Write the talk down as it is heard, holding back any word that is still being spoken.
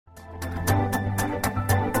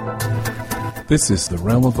This is the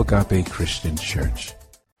Realm of Agape Christian Church.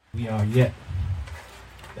 We are yet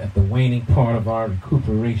at the waning part of our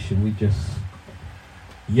recuperation. We just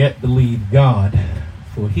yet believe God,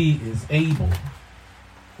 for He is able.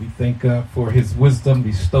 We thank God for His wisdom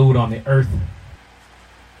bestowed on the earth.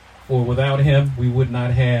 For without Him, we would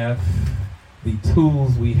not have the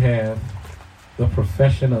tools we have, the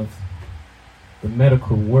profession of the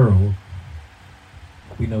medical world.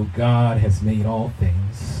 We know God has made all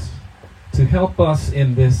things to help us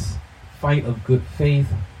in this fight of good faith.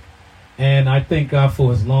 And I thank God for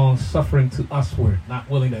His long suffering to usward, not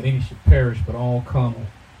willing that any should perish, but all come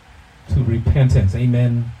to repentance.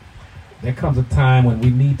 Amen. There comes a time when we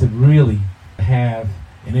need to really have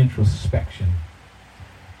an introspection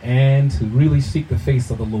and to really seek the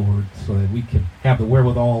face of the Lord so that we can have the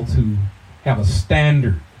wherewithal to have a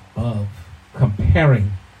standard of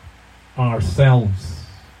comparing ourselves.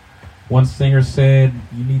 One singer said,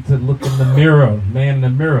 you need to look in the mirror, man in the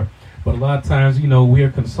mirror. But a lot of times, we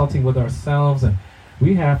are consulting with ourselves, and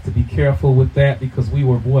we have to be careful with that because we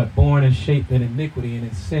were born and shaped in iniquity and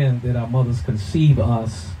in sin that our mothers conceive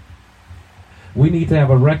us. We need to have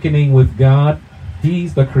a reckoning with God.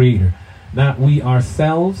 He's the creator, not we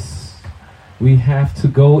ourselves. We have to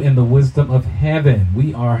go in the wisdom of heaven.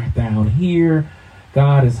 We are down here.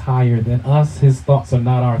 God is higher than us. His thoughts are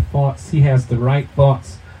not our thoughts. He has the right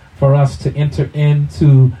thoughts for us to enter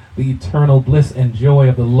into the eternal bliss and joy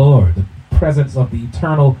of the Lord, the presence of the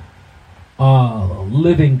eternal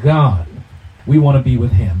living God. We want to be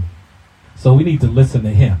with Him. So we need to listen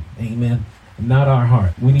to Him. Amen. Not our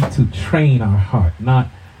heart. We need to train our heart, not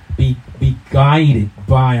be guided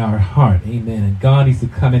by our heart. Amen. And God needs to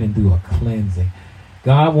come in and do a cleansing.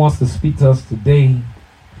 God wants to speak to us today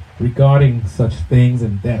regarding such things,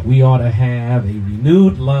 and that we ought to have a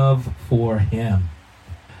renewed love for Him.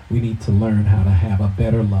 We need to learn how to have a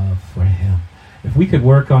better love for Him. If we could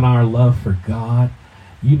work on our love for God,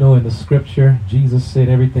 in the scripture, Jesus said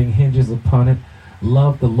everything hinges upon it.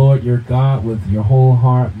 Love the Lord your God with your whole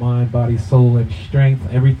heart, mind, body, soul, and strength.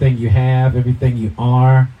 Everything you have, everything you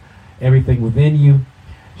are, everything within you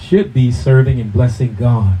should be serving and blessing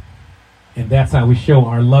God. And that's how we show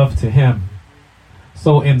our love to Him.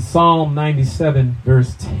 So in Psalm 97,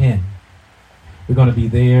 verse 10, we're going to be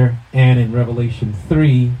there, and in Revelation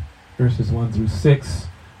 3, verses 1 through 6,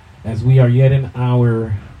 as we are yet in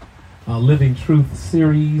our Living Truth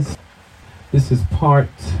series. This is part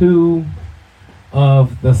 2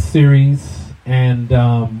 of the series, and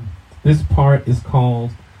this part is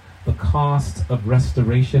called The Cost of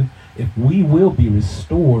Restoration. If we will be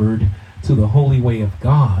restored to the holy way of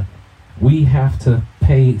God, we have to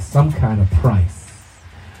pay some kind of price.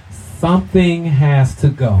 Something has to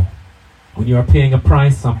go. When you are paying a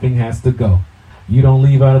price, something has to go. You don't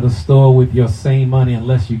leave out of the store with your same money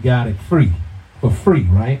unless you got it for free,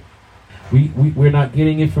 right? We're not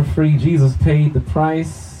getting it for free. Jesus paid the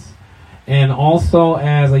price. And also,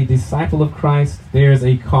 as a disciple of Christ, there's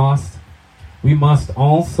a cost. We must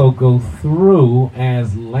also go through,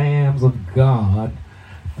 as lambs of God,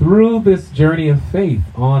 through this journey of faith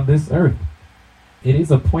on this earth. It is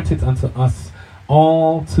appointed unto us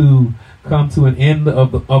all to come to an end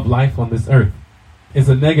of life on this earth. It's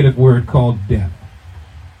a negative word called death.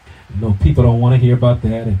 People don't want to hear about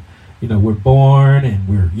that. And we're born and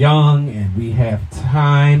we're young and we have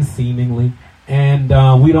time seemingly, and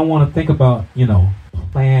we don't want to think about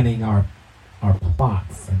planning our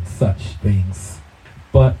plots and such things.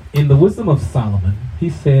 But in the wisdom of Solomon, he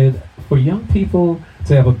said, for young people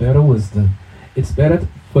to have a better wisdom, it's better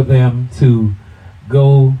for them to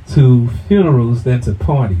go to funerals than to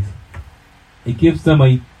parties. It gives them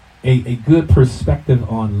a good perspective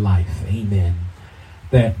on life. Amen.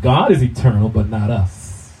 That God is eternal, but not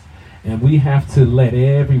us. And we have to let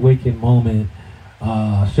every waking moment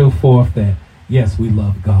show forth that, yes, we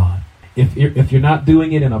love God. If you're not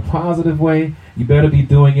doing it in a positive way, you better be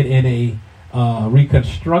doing it in a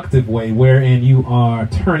reconstructive way, wherein you are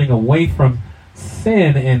turning away from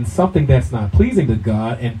sin and something that's not pleasing to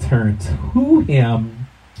God and turn to Him,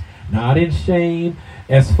 not in shame,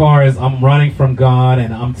 as far as I'm running from God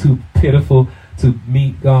and I'm too pitiful to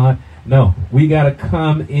meet God. No, we got to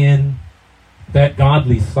come in that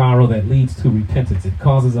godly sorrow that leads to repentance. It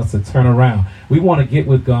causes us to turn around. We want to get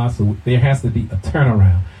with God, so there has to be a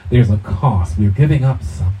turnaround. There's a cost. We're giving up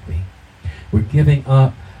something. We're giving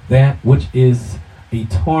up that which is a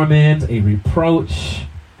torment, a reproach,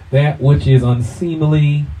 that which is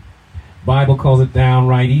unseemly. Bible calls it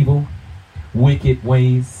downright evil, wicked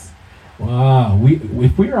ways. Wow.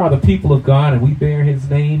 If we are the people of God and we bear His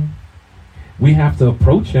name, we have to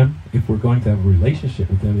approach Him if we're going to have a relationship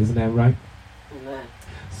with Him. Isn't that right? Amen.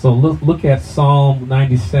 So look at Psalm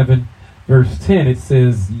 97, verse 10. It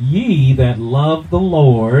says, ye that love the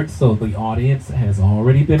Lord. So the audience has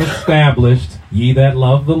already been established. Ye that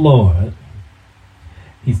love the Lord.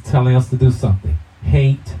 He's telling us to do something.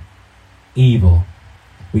 Hate evil.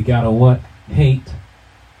 We gotta what? Hate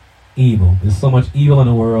evil. There's so much evil in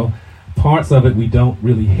the world. Parts of it we don't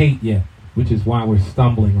really hate yet, which is why we're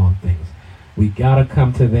stumbling on things. We gotta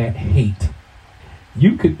come to that hate.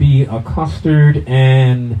 You could be accosted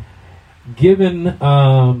and given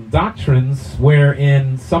doctrines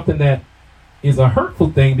wherein something that is a hurtful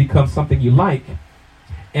thing becomes something you like,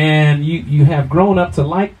 and you have grown up to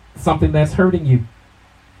like something that's hurting you.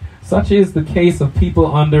 Such is the case of people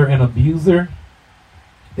under an abuser.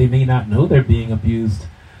 They may not know they're being abused.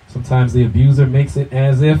 Sometimes the abuser makes it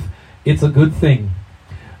as if it's a good thing.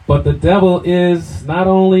 But the devil is not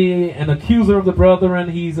only an accuser of the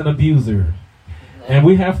brethren, he's an abuser. And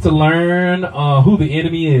we have to learn who the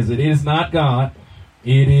enemy is. It is not God.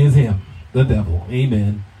 It is him, the devil.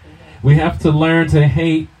 Amen. We have to learn to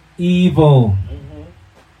hate evil.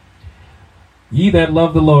 Ye that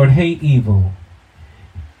love the Lord, hate evil.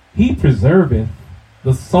 He preserveth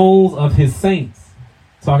the souls of his saints.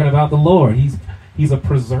 Talking about the Lord. He's a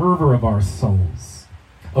preserver of our souls,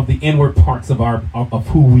 of the inward parts of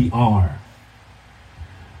who we are.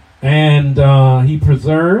 And he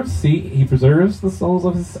preserves the souls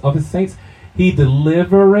of his saints. He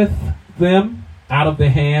delivereth them out of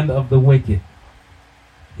the hand of the wicked.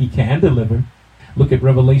 He can deliver. Look at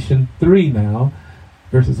Revelation 3 now,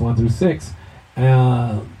 verses 1 through 6.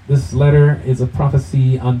 This letter is a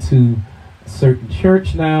prophecy unto a certain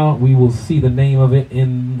church now. We will see the name of it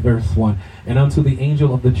in verse 1. And unto the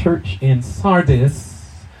angel of the church in Sardis,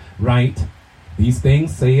 write, these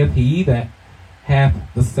things saith he that hath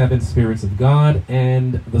the 7 spirits of God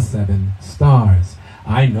and the 7 stars.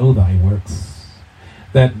 I know thy works,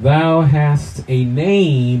 that thou hast a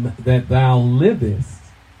name, that thou livest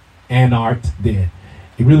and art dead.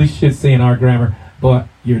 It really should say in our grammar, but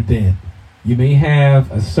you're dead. You may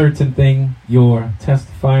have a certain thing you're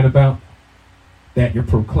testifying about, that you're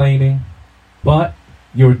proclaiming, but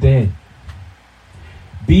you're dead.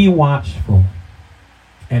 Be watchful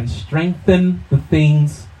and strengthen the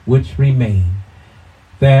things which remain,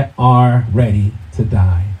 that are ready to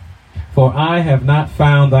die. For I have not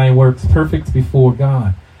found thy works perfect before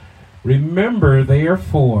God. Remember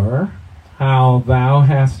therefore how thou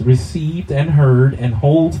hast received and heard, and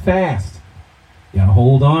hold fast. You gotta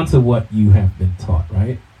hold on to what you have been taught,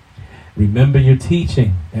 right? Remember your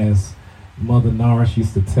teaching, as Mother Norris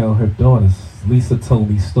used to tell her daughters. Lisa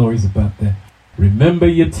told me stories about that. Remember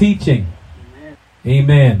your teaching.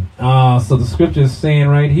 Amen. So the scripture is saying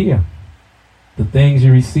right here, the things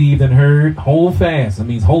you received and heard, hold fast. That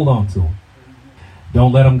means hold on to them.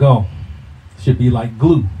 Don't let them go. Should be like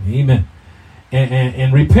glue. Amen.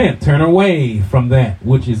 And repent. Turn away from that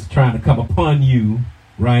which is trying to come upon you,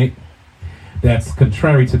 right? That's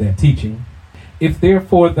contrary to that teaching. If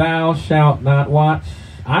therefore thou shalt not watch,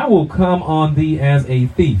 I will come on thee as a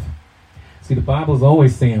thief. See, the Bible is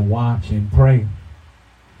always saying watch and pray.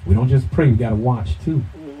 We don't just pray, we got to watch too.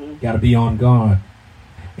 Got to be on guard.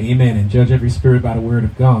 Amen. And judge every spirit by the word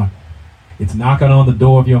of God. It's knocking on the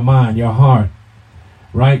door of your mind, your heart,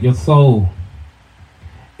 right? Your soul.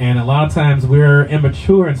 And a lot of times we're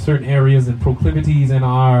immature in certain areas and proclivities in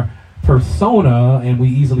our persona, and we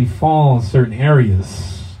easily fall in certain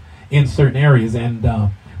areas. And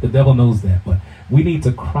the devil knows that. But we need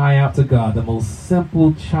to cry out to God the most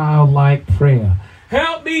simple childlike prayer.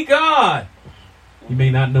 Help me, God. You may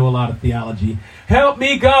not know a lot of theology. Help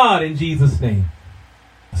me, God, in Jesus' name.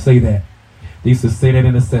 Say that. They used to say that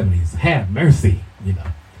in the 70s. Have mercy,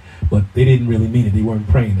 But they didn't really mean it. They weren't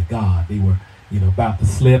praying to God. They were, about to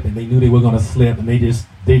slip, and they knew they were going to slip, and they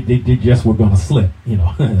just were going to slip,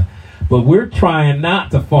 But we're trying not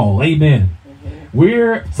to fall. Amen.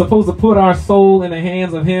 We're supposed to put our soul in the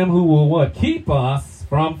hands of him who will what? Keep us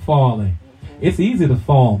from falling. It's easy to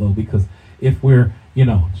fall, though, because if we're,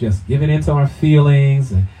 just giving into our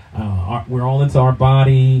feelings, and we're all into our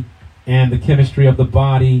body and the chemistry of the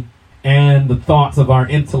body and the thoughts of our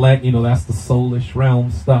intellect, that's the soulish realm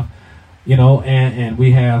stuff, and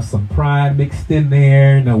we have some pride mixed in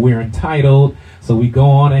there. We're entitled, so we go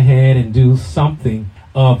on ahead and do something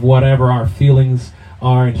of whatever our feelings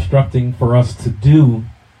are instructing for us to do.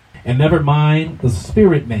 And never mind the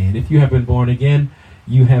spirit man. If you have been born again,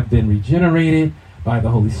 you have been regenerated by the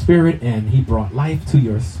Holy Spirit, and he brought life to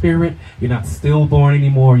your spirit. You're not stillborn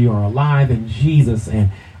anymore. You are alive in Jesus,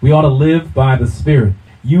 and we ought to live by the Spirit.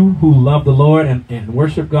 You who love the Lord and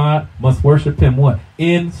worship God must worship him what?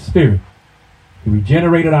 In spirit. He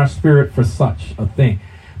regenerated our spirit for such a thing.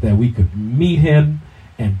 that we could meet him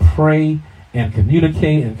and pray and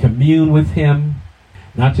communicate and commune with him.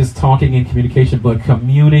 Not just talking in communication, but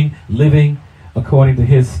communing, living according to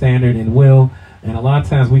his standard and will. And a lot of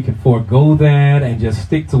times we can forego that and just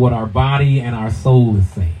stick to what our body and our soul is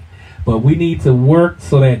saying. But we need to work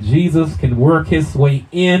so that Jesus can work his way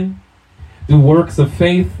in. Do works of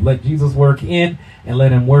faith. Let Jesus work in and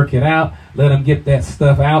let him work it out. Let him get that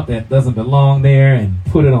stuff out that doesn't belong there and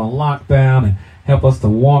put it on lockdown and help us to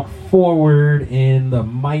walk forward in the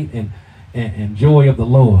might and joy of the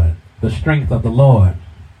Lord, the strength of the Lord.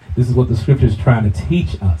 This is what the scripture is trying to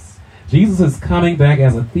teach us. Jesus is coming back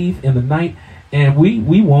as a thief in the night, and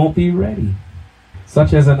we won't be ready.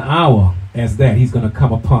 Such as an hour as that, he's going to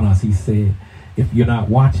come upon us, he said, if you're not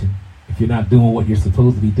watching, if you're not doing what you're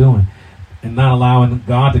supposed to be doing, and not allowing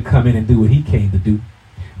God to come in and do what he came to do.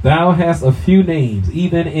 Thou hast a few names,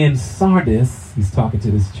 even in Sardis, he's talking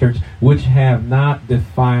to this church, which have not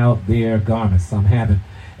defiled their garments. Some haven't.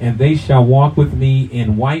 And they shall walk with me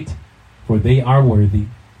in white, for they are worthy.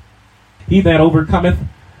 He that overcometh,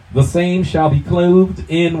 the same shall be clothed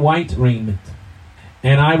in white raiment.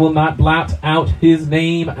 And I will not blot out his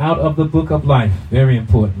name out of the book of life. Very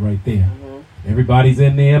important right there. Everybody's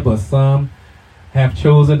in there, but some have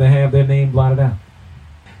chosen to have their name blotted out.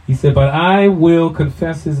 He said, but I will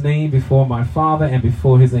confess his name before my Father and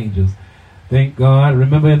before his angels. Thank God.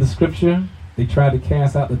 Remember in the scripture, they tried to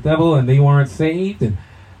cast out the devil and they weren't saved and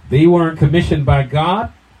they weren't commissioned by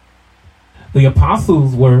God. The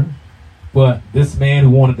apostles were, but this man who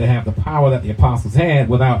wanted to have the power that the apostles had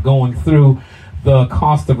without going through the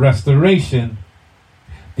cost of restoration,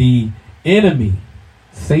 the enemy,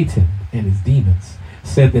 Satan and his demons,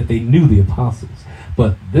 said that they knew the apostles.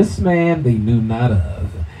 But this man they knew not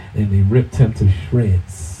of, and they ripped him to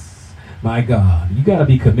shreds. My God, you got to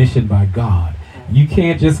be commissioned by God. You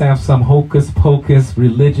can't just have some hocus pocus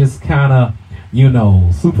religious kind of,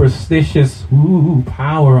 superstitious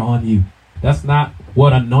power on you. That's not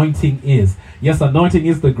what anointing is. Yes, anointing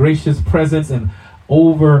is the gracious presence and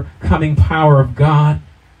overcoming power of God,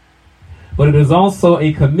 but it is also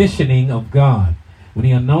a commissioning of God. When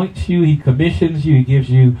he anoints you, he commissions you, he gives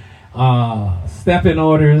you step-in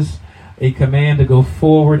orders, a command to go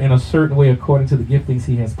forward in a certain way according to the giftings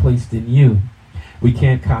he has placed in you. We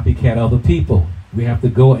can't copycat other people. We have to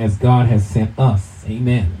go as God has sent us.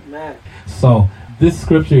 Amen. Amen. So this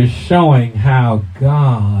scripture is showing how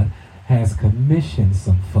God has commissioned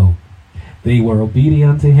some folk. They were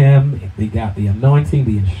obedient to him. They got the anointing,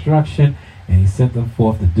 the instruction, and he sent them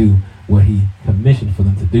forth to do what he commissioned for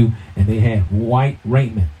them to do. And they had white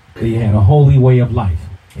raiment. They had a holy way of life.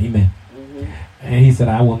 Amen. And he said,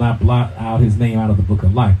 I will not blot out his name out of the book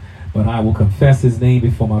of life, but I will confess his name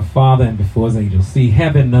before my Father and before his angels. See,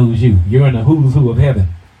 heaven knows you. You're in the who's who of heaven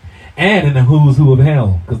and in the who's who of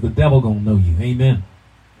hell, because the devil gonna know you. Amen.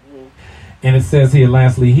 And it says here,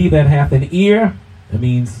 lastly, he that hath an ear, that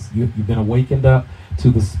means you've been awakened up to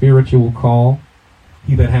the spiritual call.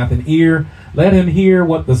 He that hath an ear, let him hear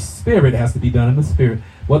what the Spirit has to be done in the Spirit.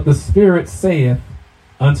 What the Spirit saith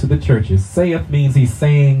unto the churches. Saith means he's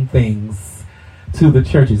saying things to the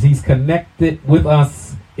churches. He's connected with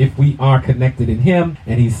us if we are connected in him,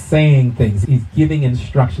 and he's saying things. He's giving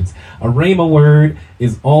instructions. A rhema word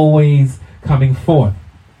is always coming forth.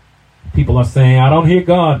 People are saying, I don't hear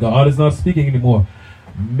God. God is not speaking anymore.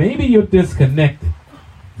 Maybe you're disconnected.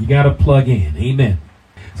 You got to plug in. Amen.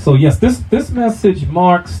 So yes, this message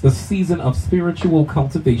marks the season of spiritual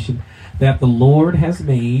cultivation that the Lord has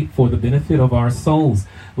made for the benefit of our souls.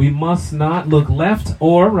 We must not look left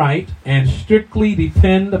or right and strictly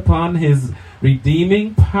depend upon his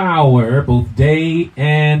redeeming power both day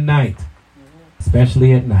and night,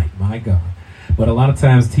 especially at night. My God. But a lot of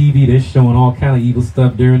times TV, they're showing all kind of evil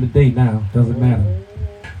stuff during the day now. Doesn't matter.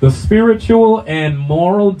 The spiritual and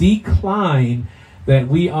moral decline that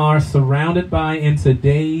we are surrounded by in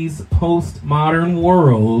today's postmodern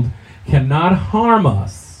world cannot harm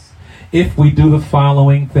us if we do the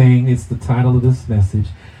following thing. It's the title of this message.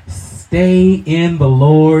 Stay in the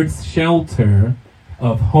Lord's shelter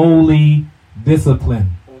of holy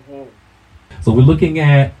discipline. So we're looking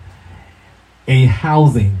at a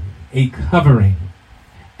housing, a covering,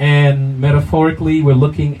 and metaphorically we're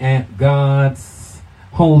looking at God's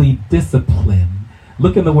holy discipline.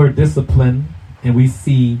 Look in the word discipline and we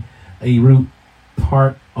see a root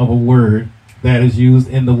part of a word that is used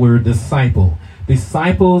in the word disciple.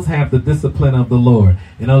 Disciples have the discipline of the Lord.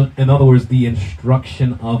 In other words, the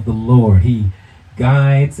instruction of the Lord. He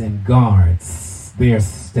guides and guards their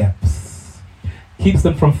steps. Keeps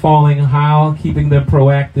them from falling. How? Keeping them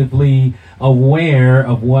proactively aware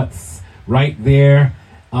of what's right there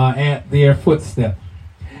at their footstep.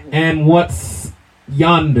 and what's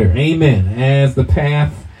yonder. Amen. As the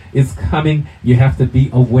path is coming, you have to be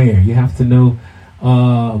aware. You have to know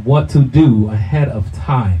what to do ahead of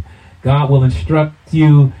time. God will instruct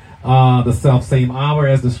you the self-same hour,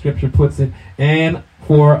 as the scripture puts it, and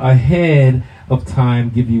for ahead of time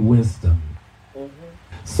give you wisdom.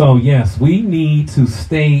 So yes, we need to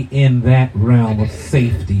stay in that realm of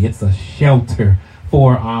safety. It's a shelter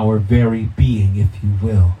for our very being, if you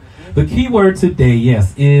will. The key word today,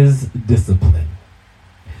 yes, is discipline.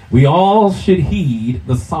 We all should heed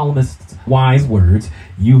the psalmist's wise words.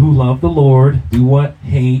 You who love the Lord, do what?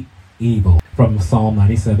 Hate evil. From Psalm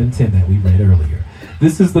 97:10 that we read earlier.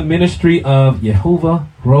 This is the ministry of Yehovah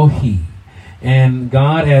Rohi. And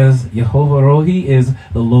God as Yehovah Rohi is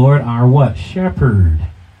the Lord our what? Shepherd.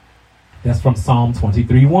 That's from Psalm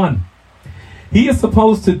 23:1. He is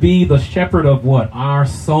supposed to be the shepherd of what? Our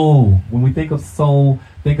soul. When we think of soul,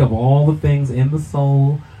 think of all the things in the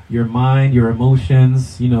soul. Your mind, your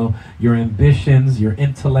emotions, your ambitions, your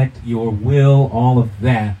intellect, your will, all of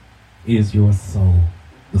that is your soul.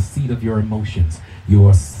 The seat of your emotions,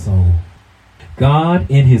 your soul. God,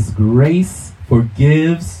 in his grace,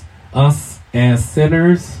 forgives us as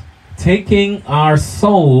sinners, taking our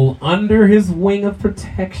soul under his wing of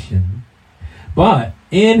protection, but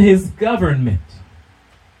in his government.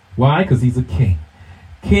 Why? Because he's a king.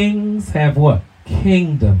 Kings have what?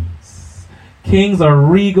 Kingdoms. Kings are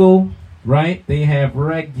regal, right? They have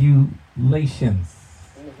regulations,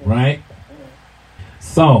 right?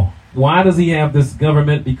 So, why does he have this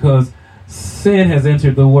government? Because sin has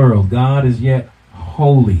entered the world. God is yet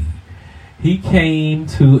holy. He came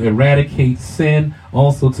to eradicate sin,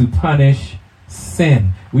 also to punish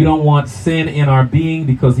sin. We don't want sin in our being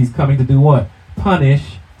because he's coming to do what?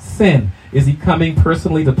 Punish sin. Is he coming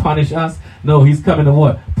personally to punish us? No, he's coming to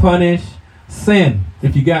what? Punish sin.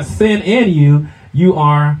 If you got sin in you, you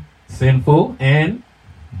are sinful, and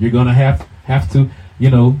you're going to have to,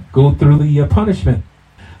 go through the punishment.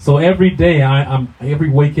 So every day, I'm every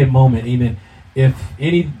waking moment, amen. If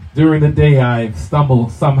during the day I stumble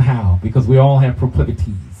somehow, because we all have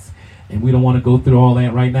proclivities, and we don't want to go through all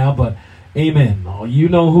that right now, but amen. You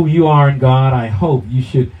know who you are in God. I hope you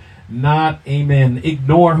should not, amen,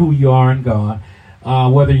 ignore who you are in God.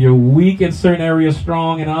 Whether you're weak in certain areas,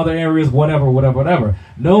 strong in other areas, whatever.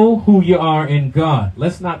 Know who you are in God.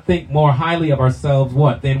 Let's not think more highly of ourselves,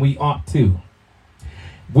 than we ought to.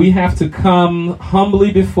 We have to come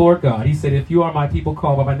humbly before God. He said, if you are my people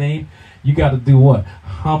called by my name, you got to do what?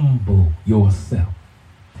 Humble yourself.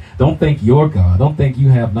 Don't think you're God. Don't think you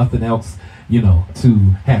have nothing else,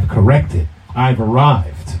 to have corrected. I've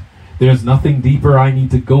arrived. There's nothing deeper I need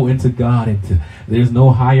to go into God into. There's no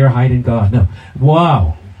higher height in God. No.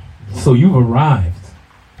 Wow. So you've arrived.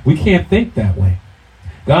 We can't think that way.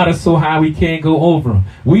 God is so high we can't go over him.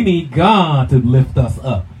 We need God to lift us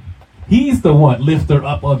up. He's the what? Lifter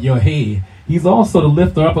up of your head. He's also the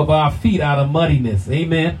lifter up of our feet out of muddiness.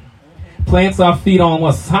 Amen. Plants our feet on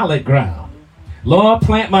what? Solid ground. Lord,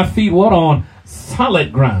 plant my feet what? On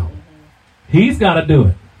solid ground. He's got to do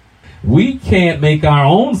it. We can't make our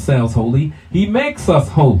own selves holy. He makes us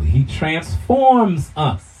holy. He transforms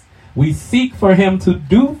us. We seek for him to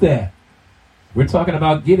do that. We're talking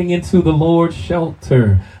about getting into the Lord's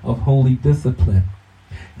shelter of holy discipline.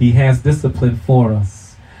 He has discipline for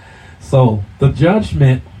us. So the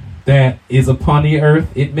judgment that is upon the earth,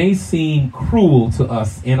 it may seem cruel to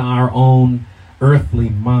us in our own earthly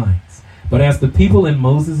minds. But as the people in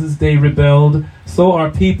Moses' day rebelled, so are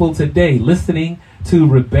people today listening to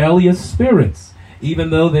rebellious spirits,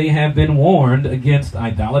 even though they have been warned against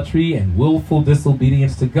idolatry and willful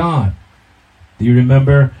disobedience to God. Do you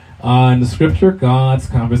remember in the scripture, God's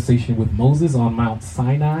conversation with Moses on Mount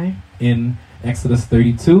Sinai in Exodus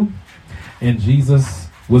 32? And Jesus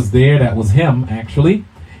was there. That was him, actually.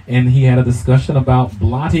 And he had a discussion about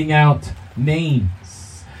blotting out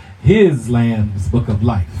names. His Lamb's Book of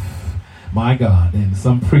Life. My God. And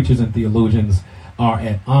some preachers and theologians are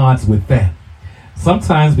at odds with that.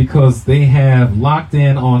 Sometimes because they have locked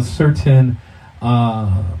in on certain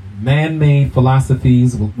man-made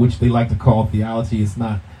philosophies, which they like to call theology. It's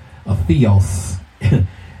not a theos.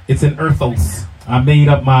 It's an earthos. I made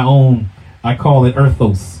up my own. I call it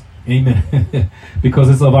earthos. Amen. Because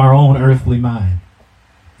it's of our own earthly mind.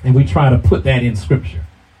 And we try to put that in scripture.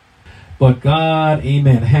 But God,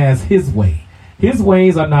 amen, has his way. His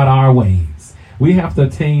ways are not our ways. We have to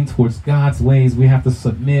attain towards God's ways. We have to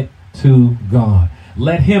submit to God.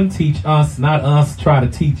 Let him teach us, not us try to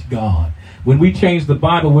teach God. When we change the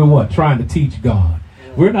Bible, we're what? Trying to teach God.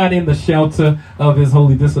 We're not in the shelter of his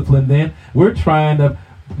holy discipline then. We're trying to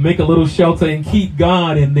make a little shelter and keep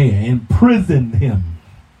God in there, imprison him.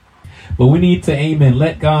 But we need to, amen,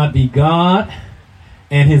 let God be God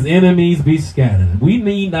and his enemies be scattered. We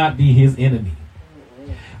need not be his enemy.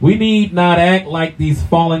 We need not act like these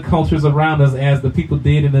fallen cultures around us as the people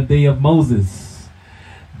did in the day of Moses.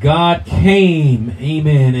 God came,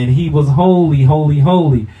 amen, and he was holy, holy,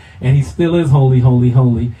 holy. And he still is holy, holy,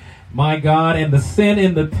 holy. My God, and the sin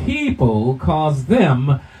in the people caused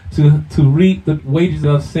them to reap the wages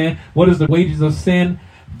of sin. What is the wages of sin?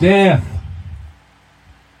 Death.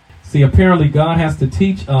 See, apparently God has to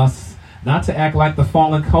teach us not to act like the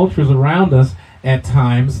fallen cultures around us at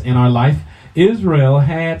times in our life. Israel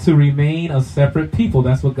had to remain a separate people.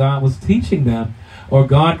 That's what God was teaching them. Or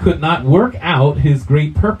God could not work out his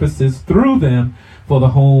great purposes through them for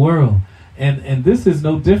the whole world. And this is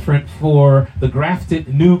no different for the grafted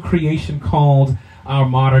new creation called our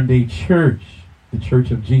modern day church, the Church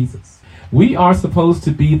of Jesus. We are supposed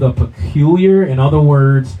to be the peculiar, in other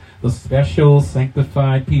words, the special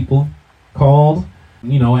sanctified people called,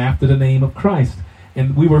 after the name of Christ.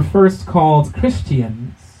 And we were first called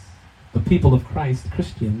Christians, the people of Christ,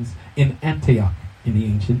 Christians, in Antioch in the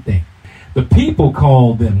ancient day. The people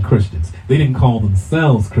called them Christians. They didn't call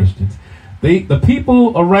themselves Christians. The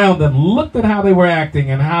people around them looked at how they were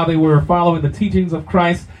acting and how they were following the teachings of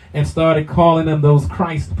Christ and started calling them those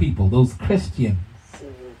Christ people, those Christians.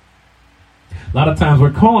 A lot of times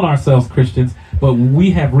we're calling ourselves Christians, but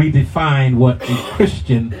we have redefined what a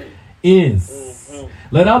Christian is.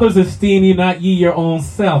 Let others esteem you, not ye your own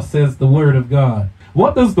self, says the word of God.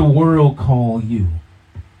 What does the world call you?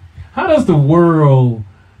 How does the world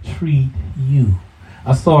treat you?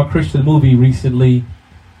 I saw a Christian movie recently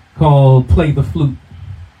called Play the Flute.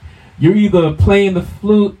 You're either playing the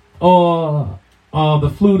flute or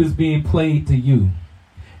the flute is being played to you.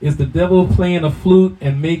 Is the devil playing a flute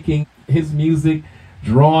and making his music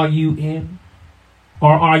draw you in?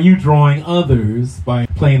 Or are you drawing others by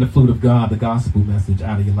playing the flute of God, the gospel message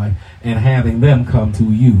out of your life, and having them come to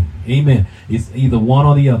you? Amen. It's either one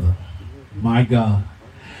or the other. My God.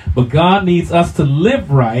 But God needs us to live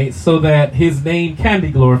right so that his name can be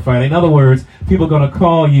glorified. In other words, people are going to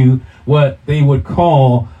call you what they would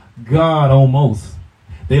call God almost.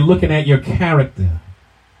 They're looking at your character.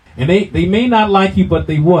 And they may not like you, but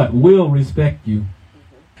they what? Will respect you.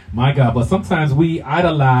 My God. But sometimes we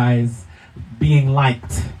idolize being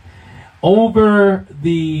liked over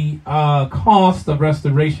the cost of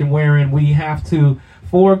restoration, wherein we have to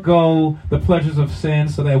forego the pleasures of sin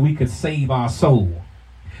so that we could save our soul.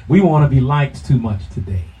 We want to be liked too much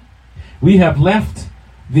today. We have left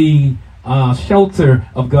the shelter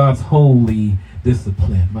of God's holy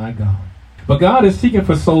discipline, my God. But God is seeking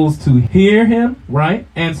for souls to hear him, right,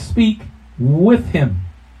 and speak with him.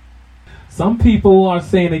 Some people are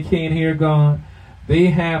saying they can't hear God. They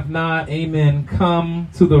have not, amen, come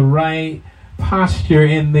to the right posture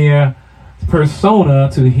in their persona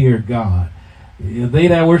to hear God. They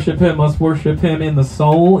that worship him must worship him in the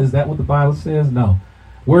soul. Is that what the Bible says? No.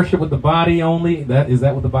 Worship with the body only? Is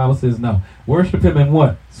that what the Bible says? No. Worship him in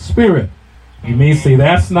what? Spirit. You may say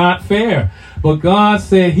that's not fair. But God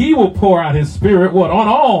said he will pour out his spirit, what? On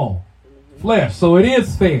all flesh. So it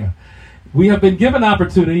is fair. We have been given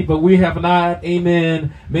opportunity, but we have not,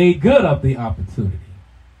 amen, made good of the opportunity.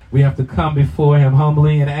 We have to come before him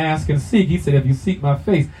humbly and ask and seek. He said, if you seek my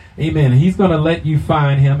face, amen, he's going to let you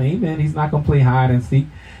find him. Amen. He's not going to play hide and seek.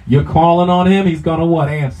 You're calling on him. He's going to what?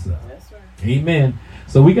 Answer. That's right. Amen.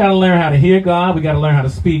 So we got to learn how to hear God. We got to learn how to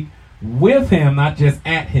speak with him, not just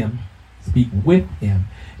at him. Speak with him.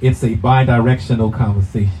 It's a bi-directional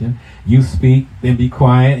conversation. You speak, then be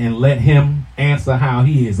quiet, and let him answer how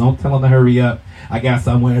he is. Don't tell him to hurry up. I got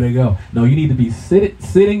somewhere to go. No, you need to be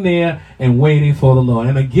sitting there and waiting for the Lord.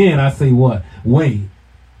 And again, I say what? Wait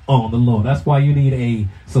on the Lord. That's why you need a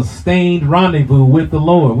sustained rendezvous with the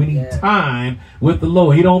Lord. We need time with the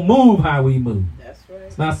Lord. He don't move how we move. That's right.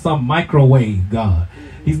 It's not some microwave God.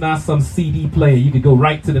 He's not some CD player. You could go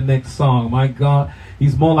right to the next song. My God,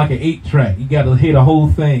 he's more like an 8-track. You got to hear the whole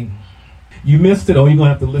thing. You missed it, or you're going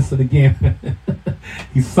to have to listen again.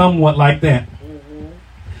 He's somewhat like that.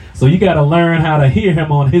 So you got to learn how to hear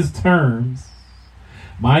him on his terms,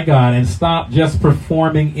 my God, and stop just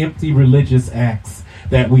performing empty religious acts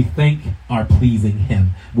that we think are pleasing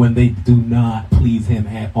him when they do not please him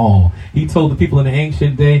at all. He told the people in the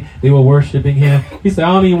ancient day, they were worshiping him. He said,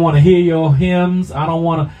 I don't even want to hear your hymns. I don't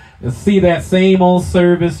want to see that same old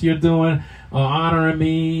service you're doing, honoring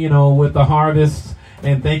me, with the harvest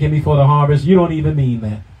and thanking me for the harvest. You don't even mean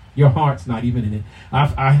that. Your heart's not even in it.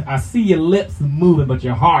 I see your lips moving, but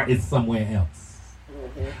your heart is somewhere else.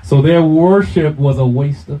 So their worship was a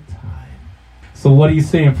waste of time. So what are you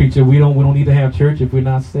saying, preacher? We don't need to have church if we're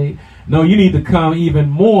not saved? No, you need to come even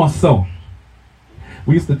more so.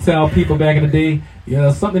 We used to tell people back in the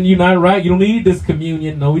day, something you're not right, you don't need this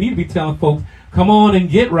communion. No, we need to be telling folks, come on and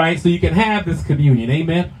get right so you can have this communion.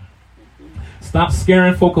 Amen. Stop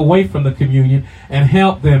scaring folk away from the communion and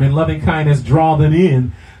help them in loving kindness, draw them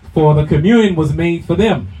in. For the communion was made for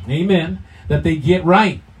them. Amen. That they get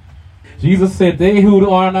right. Jesus said, they who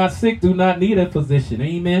are not sick do not need a physician.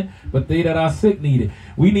 Amen. But they that are sick need it.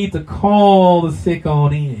 We need to call the sick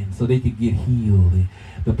on in so they can get healed.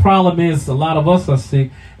 The problem is a lot of us are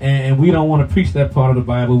sick and we don't want to preach that part of the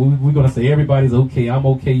Bible. We're going to say everybody's okay. I'm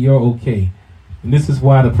okay. You're okay. And this is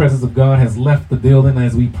why the presence of God has left the building,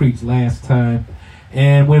 as we preached last time.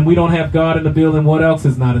 And when we don't have God in the building, what else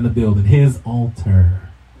is not in the building? His altar.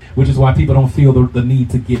 Which is why people don't feel the need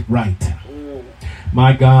to get right.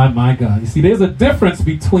 My God, my God. You see, there's a difference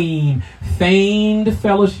between feigned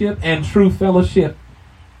fellowship and true fellowship.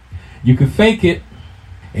 You can fake it.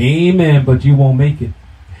 Amen. But you won't make it.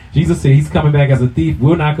 Jesus said he's coming back as a thief.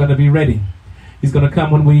 We're not going to be ready. He's going to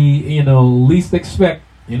come when we, least expect.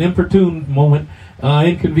 An inopportune moment,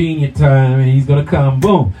 inconvenient time, and he's going to come,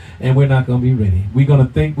 boom, and we're not going to be ready. We're going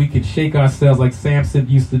to think we can shake ourselves like Samson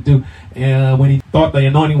used to do when he thought the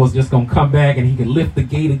anointing was just going to come back and he could lift the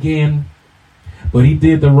gate again. But he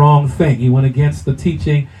did the wrong thing. He went against the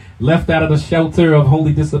teaching, left out of the shelter of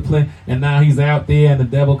holy discipline, and now he's out there and the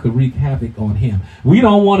devil could wreak havoc on him. We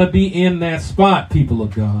don't want to be in that spot, people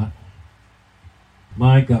of God.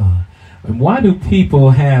 My God. And why do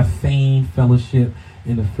people have feigned fellowship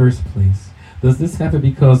in the first place? Does this happen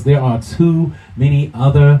because there are too many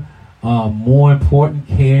other more important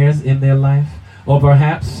cares in their life? Or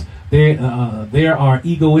perhaps there are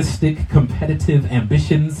egoistic, competitive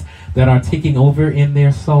ambitions that are taking over in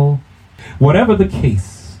their soul? Whatever the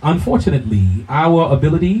case, unfortunately, our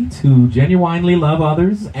ability to genuinely love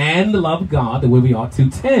others and love God the way we ought to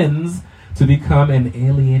tends to become an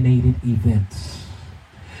alienated event.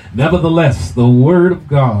 Nevertheless, the Word of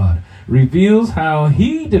God reveals how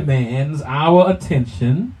he demands our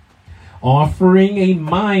attention, offering a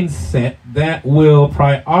mindset that will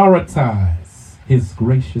prioritize his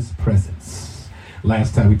gracious presence.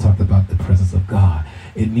 Last time we talked about the presence of God.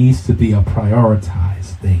 It needs to be a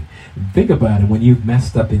prioritized thing. Think about it when you've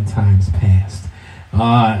messed up in times past.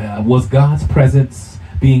 Was God's presence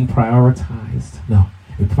being prioritized? No.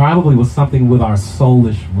 It probably was something with our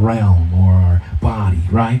soulish realm or our body,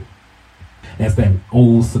 right? As that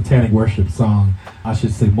old satanic worship song, I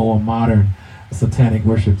should say more modern satanic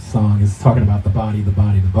worship song, is talking about the body, the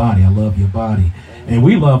body, the body. I love your body. And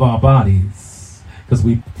we love our bodies because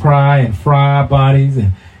we pry and fry our bodies,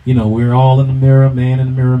 and we're all in the mirror, man in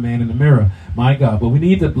the mirror, man in the mirror. My God. But we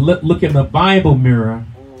need to look in the Bible mirror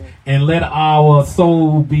and let our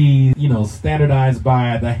soul be, standardized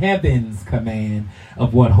by the heavens command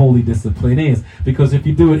of what holy discipline is. Because if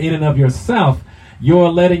you do it in and of yourself, you're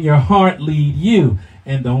letting your heart lead you.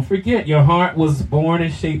 And don't forget, your heart was born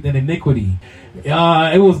and shaped in iniquity.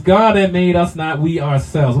 It was God that made us, not we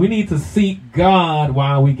ourselves. We need to seek God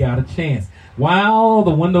while we got a chance. While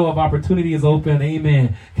the window of opportunity is open,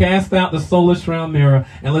 amen. Cast out the soulish realm mirror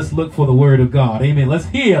and let's look for the word of God. Amen. Let's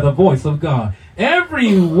hear the voice of God.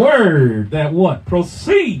 Every word that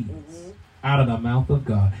proceeds out of the mouth of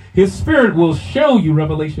God. His Spirit will show you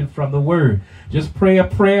revelation from the word. Just pray a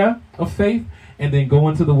prayer of faith and then go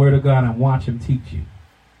into the word of God and watch him teach you.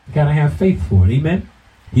 You gotta have faith for it. Amen.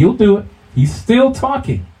 He'll do it. He's still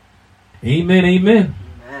talking. Amen. Amen.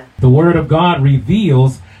 The word of God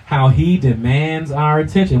reveals how he demands our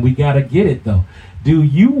attention. We got to get it, though. Do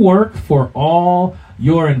you work for all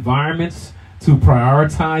your environments to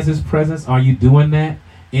prioritize his presence? Are you doing that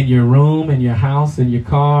in your room, in your house, in your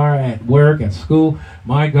car, at work, at school?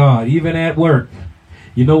 My God, even at work.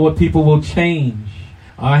 You know what? People will change.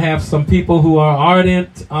 I have some people who are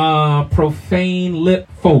ardent, profane lit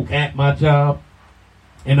folk at my job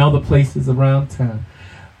and other places around town.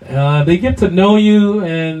 They get to know you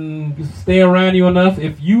and stay around you enough.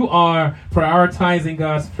 If you are prioritizing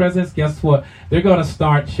God's presence, guess what? They're going to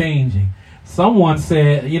start changing. Someone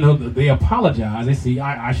said, they apologize. They say,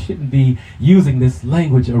 I shouldn't be using this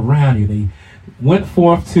language around you. They went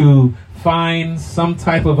forth to find some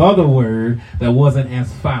type of other word that wasn't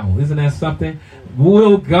as foul. Isn't that something?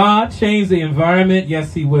 Will God change the environment?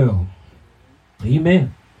 Yes, he will.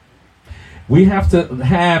 Amen. We have to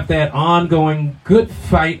have that ongoing good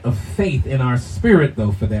fight of faith in our spirit,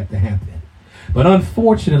 though, for that to happen. But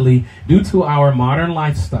unfortunately, due to our modern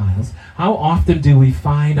lifestyles, how often do we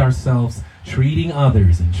find ourselves treating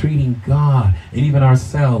others and treating God and even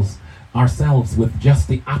ourselves ourselves with just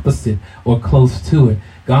the opposite or close to it.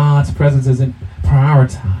 God's presence isn't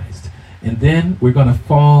prioritized. And then we're going to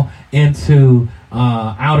fall into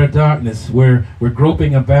outer darkness where we're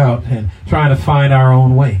groping about and trying to find our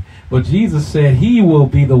own way. But Jesus said he will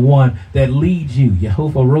be the one that leads you.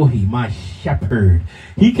 Jehovah Rohi, my shepherd.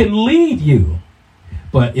 He can lead you.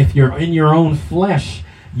 But if you're in your own flesh,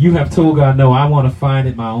 you have told God, no, I want to find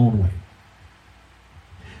it my own way.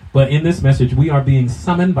 But in this message, we are being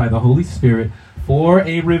summoned by the Holy Spirit for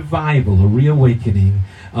a revival, a reawakening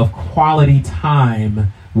of quality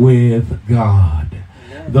time with God.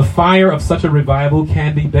 The fire of such a revival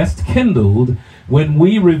can be best kindled when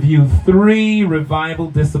we review 3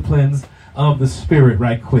 revival disciplines of the Spirit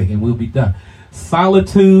right quick, and we'll be done.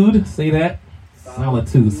 Solitude, say that.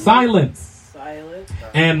 Solitude. Silence.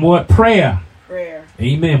 And what? Prayer.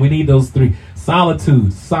 Amen. We need those 3.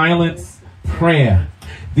 Solitude, silence, prayer.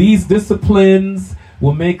 These disciplines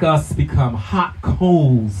will make us become hot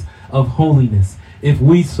coals of holiness if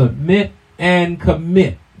we submit and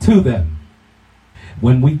commit to them.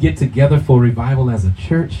 When we get together for revival as a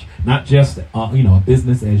church, not just a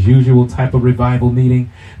business as usual type of revival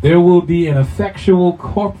meeting, there will be an effectual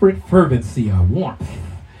corporate fervency, a warmth,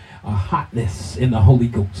 a hotness in the Holy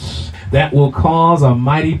Ghost that will cause a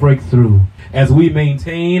mighty breakthrough as we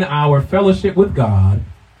maintain our fellowship with God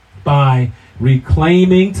by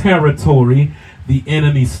reclaiming territory the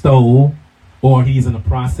enemy stole, or he's in the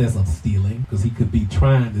process of stealing, because he could be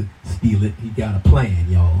trying to steal it. He got a plan,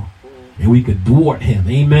 y'all. And we could thwart him.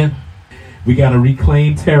 Amen. We got to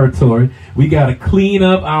reclaim territory. We got to clean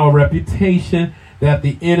up our reputation that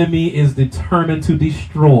the enemy is determined to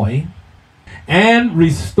destroy, and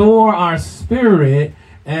restore our spirit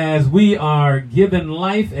as we are given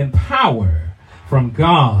life and power from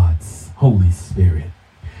God's Holy Spirit.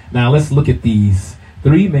 Now let's look at these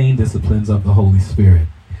 3 main disciplines of the Holy Spirit.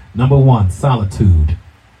 Number 1, solitude.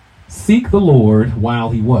 Seek the Lord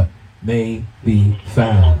while he what? May be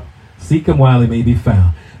found. Seek him while he may be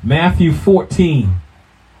found. Matthew 14,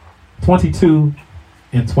 22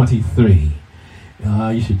 and 23.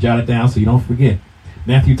 You should jot it down so you don't forget.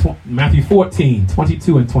 Matthew 14,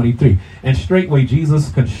 22 and 23. And straightway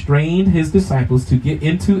Jesus constrained his disciples to get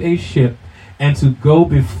into a ship and to go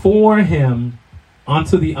before him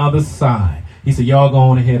onto the other side. He said, y'all go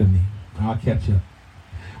on ahead of me. I'll catch up.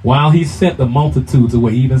 While he sent the multitudes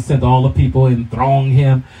away, he even sent all the people and thronged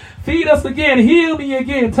him. Feed us again, heal me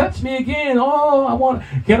again, touch me again. Oh,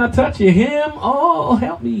 can I touch you? Him? Oh,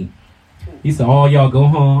 help me. He said, oh, y'all go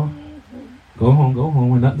home. Go home, go home.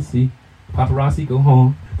 We're nothing to see. Paparazzi, go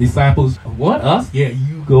home. Disciples, what? Us? Yeah,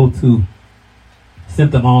 you go too.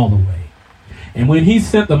 Sent them all away. And when he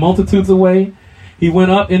sent the multitudes away, he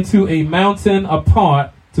went up into a mountain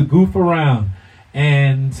apart to goof around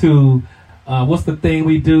and to, what's the thing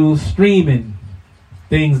we do? Streaming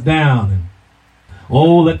things down. And,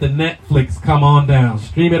 let the Netflix come on down.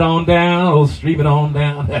 Stream it on down. Oh, stream it on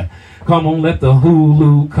down. Come on, let the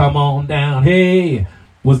Hulu come on down. Hey,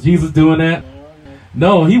 was Jesus doing that?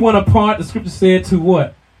 No, he went apart, the scripture said, to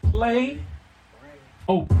what? Play?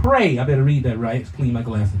 Oh, pray. I better read that right. It's clean my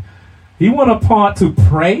glasses. He went apart to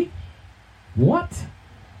pray. What?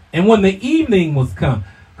 And when the evening was come,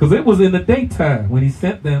 because it was in the daytime when he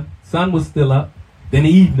sent them, sun was still up, then the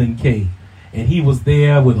evening came. And he was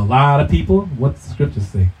there with a lot of people. What's the scripture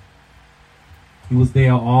say? He was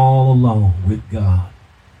there all alone with God.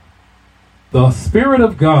 The Spirit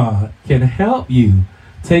of God can help you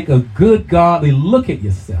take a good godly look at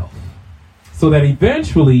yourself so that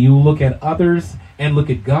eventually you look at others and look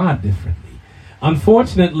at God differently.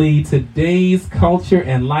 Unfortunately, today's culture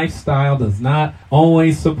and lifestyle does not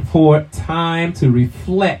always support time to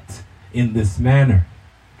reflect in this manner.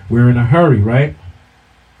 We're in a hurry, right?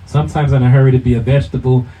 Sometimes in a hurry to be a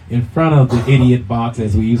vegetable in front of the idiot box,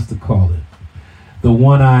 as we used to call it. The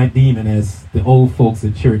one-eyed demon, as the old folks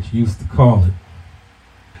at church used to call it.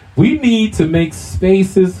 We need to make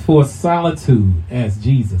spaces for solitude as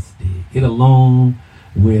Jesus did. Get alone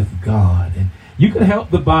with God. And you can help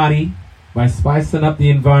the body by spicing up the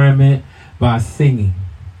environment by singing.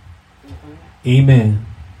 Amen.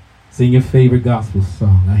 Sing your favorite gospel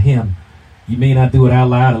song, a hymn. You may not do it out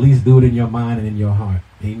loud, at least do it in your mind and in your heart.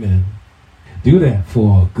 Amen. Do that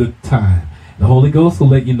for a good time. The Holy Ghost will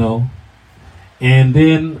let you know. And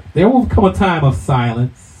then there will come a time of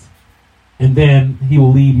silence. And then he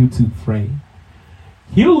will lead you to pray.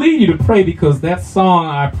 He'll lead you to pray because that song,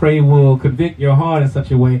 I pray, will convict your heart in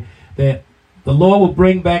such a way that the Lord will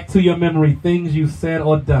bring back to your memory things you said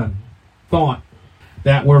or done, thought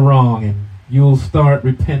that were wrong, and you'll start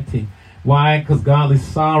repenting. Why? Because godly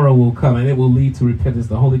sorrow will come and it will lead to repentance.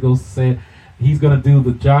 The Holy Ghost said He's going to do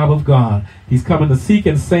the job of God. He's coming to seek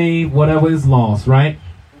and save whatever is lost, right?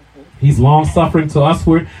 He's long-suffering to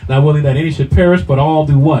usward, not willing that any should perish, but all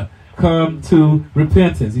do what? Come to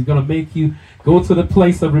repentance. He's going to make you go to the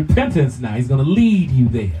place of repentance now. He's going to lead you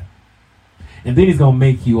there. And then he's going to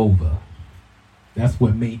make you over. That's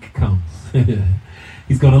where make comes.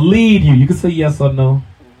 He's going to lead you. You can say yes or no.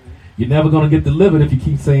 You're never going to get delivered if you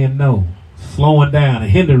keep saying no. Slowing down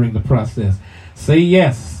and hindering the process. Say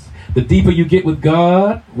yes. The deeper you get with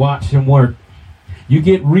God, watch him work. You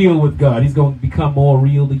get real with God, he's going to become more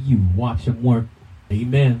real to you. Watch him work.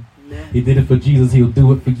 Amen. Amen. He did it for Jesus. He'll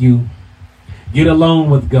do it for you. Get alone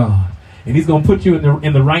with God. And he's going to put you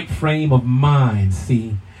in the right frame of mind.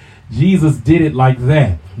 See, Jesus did it like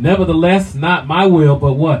that. Nevertheless, not my will,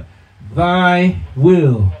 but what? Thy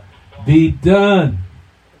will be done.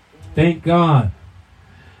 Thank God.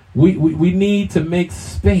 We need to make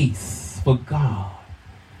space for God.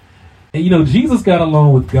 And you know, Jesus got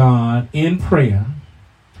alone with God in prayer.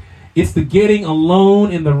 It's the getting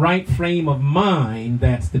alone in the right frame of mind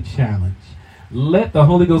that's the challenge. Let the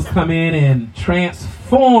Holy Ghost come in and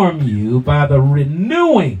transform you by the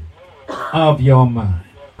renewing of your mind.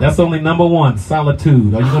 That's only number one,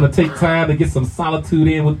 solitude. Are you going to take time to get some solitude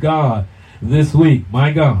in with God this week?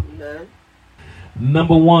 My God.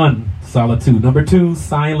 Number one, solitude. Number two,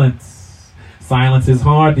 silence. Silence is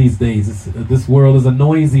hard these days. This world is a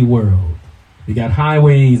noisy world. You got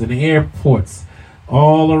highways and airports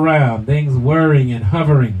all around, things whirring and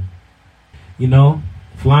hovering, you know,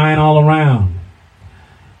 flying all around,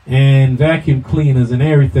 and vacuum cleaners and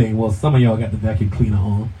everything. Well, some of y'all got the vacuum cleaner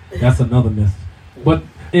on. That's another myth. But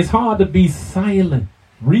it's hard to be silent,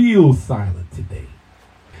 real silent today.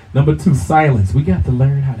 Number two, silence. We got to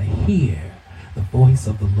learn how to hear the voice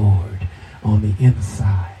of the Lord on the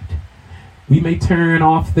inside. We may turn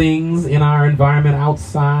off things in our environment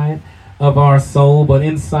outside of our soul, but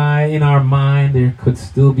inside, in our mind, there could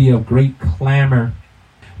still be a great clamor.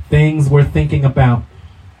 Things we're thinking about,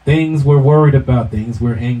 things we're worried about, things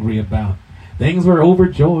we're angry about, things we're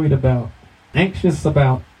overjoyed about, anxious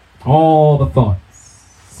about, all the thoughts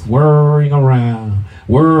swirling around,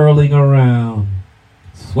 whirling around,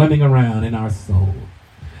 swimming around in our soul.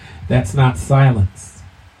 That's not silence.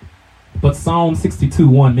 But Psalm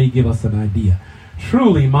 62:1 may give us an idea.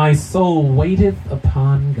 Truly my soul waiteth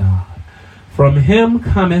upon God. From him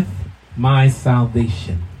cometh my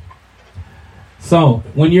salvation. So,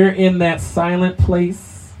 when you're in that silent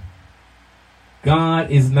place,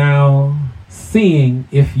 God is now seeing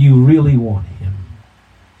if you really want him.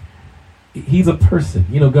 He's a person.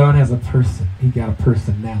 You know, God has a person. He got a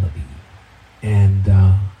personality. And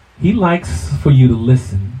he likes for you to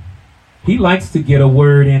listen. He likes to get a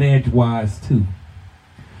word in edgewise too.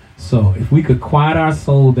 So if we could quiet our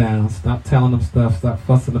soul down, stop telling them stuff, stop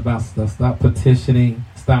fussing about stuff, stop petitioning,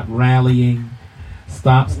 stop rallying,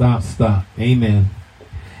 stop. Amen.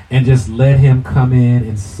 And just let him come in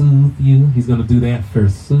and soothe you. He's going to do that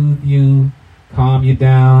first. Soothe you, calm you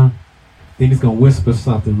down. Then he's going to whisper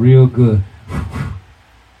something real good.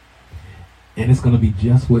 And it's going to be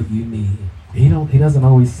just what you need. He doesn't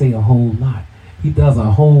always say a whole lot. He does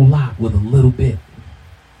a whole lot with a little bit.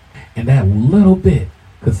 And that little bit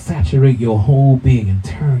could saturate your whole being and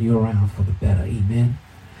turn you around for the better. Amen.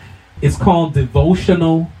 It's called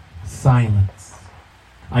devotional silence.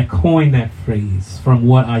 I coined that phrase from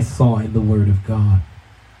what I saw in the Word of God.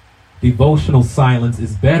 Devotional silence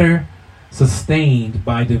is better sustained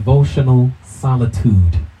by devotional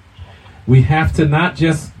solitude. We have to not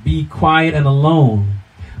just be quiet and alone,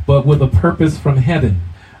 but with a purpose from heaven.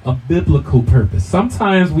 A biblical purpose.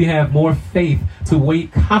 Sometimes we have more faith to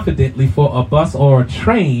wait confidently for a bus or a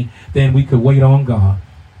train than we could wait on God.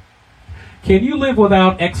 Can you live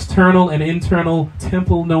without external and internal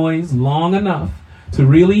temple noise long enough to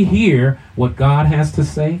really hear what God has to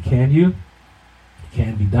say? Can you? It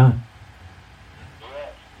can be done.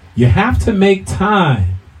 You have to make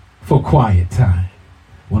time for quiet time.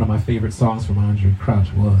 One of my favorite songs from Andre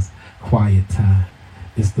Crouch was Quiet Time.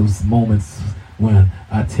 It's those moments when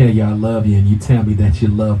I tell you I love you and you tell me that you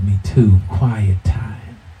love me too. Quiet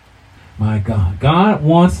time. My God. God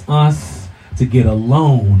wants us to get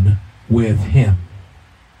alone with him.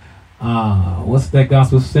 What's that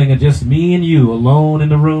gospel singer? Just me and you alone in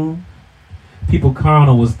the room. People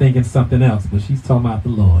carnal was thinking something else, but she's talking about the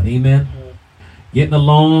Lord. Amen. Getting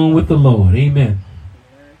alone with the Lord. Amen.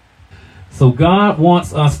 So God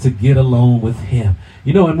wants us to get alone with him.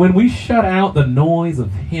 You know, and when we shut out the noise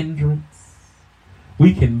of hindrance,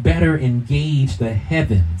 we can better engage the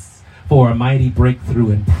heavens for a mighty breakthrough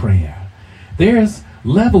in prayer. There's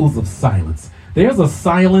levels of silence. There's a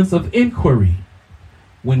silence of inquiry.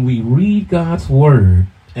 when we read God's word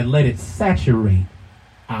and let it saturate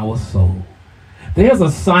our soul. There's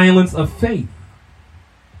a silence of faith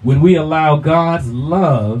when we allow God's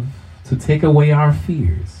love to take away our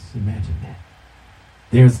fears. Imagine that.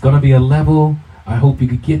 There's going to be a level, I hope you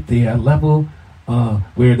could get there, a level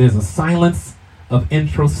where there's a silence of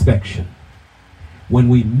introspection. When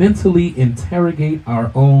we mentally interrogate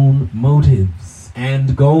our own motives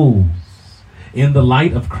and goals in the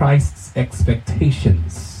light of Christ's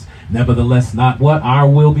expectations. Nevertheless, not what our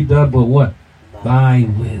will be done, but what? Thy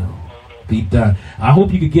will be done. I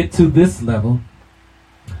hope you could get to this level,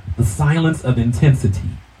 the silence of intensity.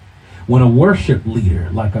 When a worship leader,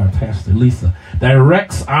 like our Pastor Lisa,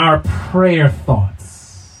 directs our prayer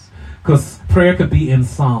thoughts, because prayer could be in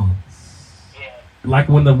songs. Like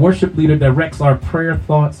when the worship leader directs our prayer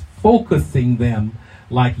thoughts, focusing them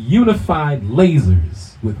like unified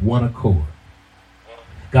lasers with one accord.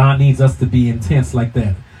 God needs us to be intense like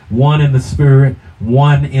that. One in the Spirit,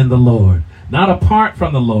 one in the Lord. Not apart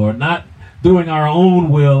from the Lord, not doing our own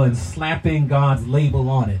will and slapping God's label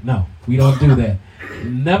on it. No, we don't do that.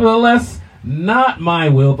 Nevertheless, not my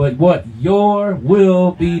will, but what? Your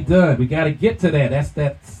will be done. We got to get to that. That's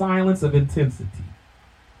that silence of intensity.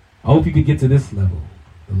 I hope you could get to this level,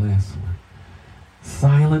 the last one.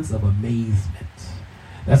 Silence of amazement.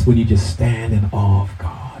 That's when you just stand in awe of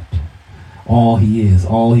God. All he is,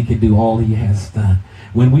 all he can do, all he has done.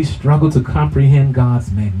 When we struggle to comprehend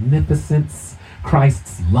God's magnificence,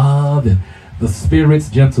 Christ's love, and the Spirit's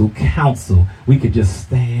gentle counsel, we could just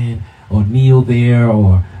stand or kneel there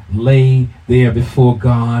or lay there before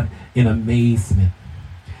God in amazement.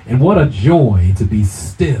 And what a joy to be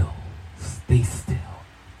still, stay still,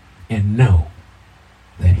 and know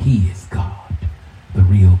that he is God, the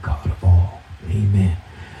real God of all. Amen.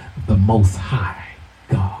 The Most High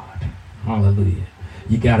God. Hallelujah.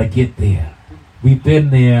 You got to get there. We've been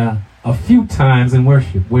there a few times in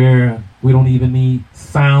worship where we don't even need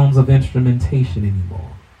sounds of instrumentation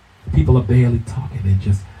anymore. People are barely talking and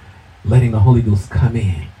just letting the Holy Ghost come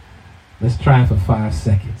in. Let's try it for 5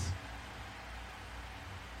 seconds.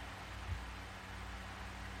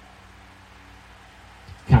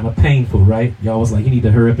 Kind of painful, right? Y'all was like, you need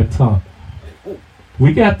to hurry up and talk.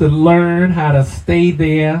 We got to learn how to stay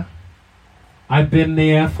there. I've been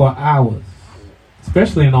there for hours,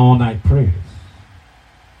 especially in all-night prayers.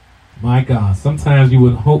 My God, sometimes you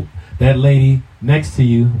would hope that lady next to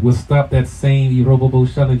you will stop that same Irobobo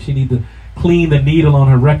shut and she need to clean the needle on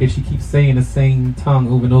her record. She keeps saying the same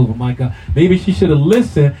tongue over and over. My God, maybe she should have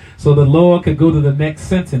listened so the Lord could go to the next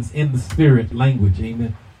sentence in the spirit language.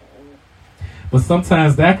 Amen. But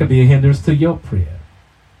sometimes that could be a hindrance to your prayer.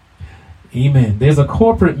 Amen. There's a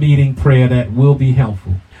corporate meeting prayer that will be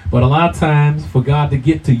helpful. But a lot of times for God to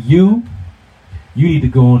get to you, you need to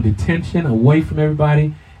go on detention away from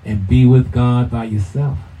everybody and be with God by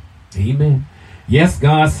yourself. Amen. Yes,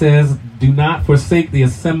 God says, do not forsake the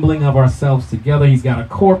assembling of ourselves together. He's got a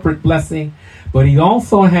corporate blessing, but he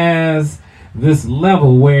also has this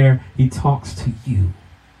level where he talks to you.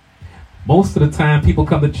 Most of the time, people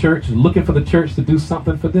come to church looking for the church to do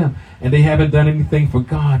something for them, and they haven't done anything for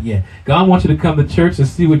God yet. God wants you to come to church and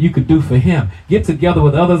see what you could do for him. Get together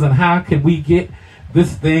with others, and how can we get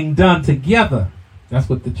this thing done together? That's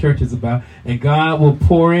what the church is about. And God will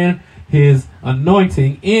pour in his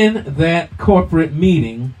anointing in that corporate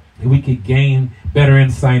meeting, and we can gain better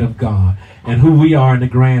insight of God and who we are in the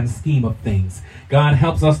grand scheme of things. God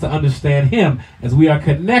helps us to understand him as we are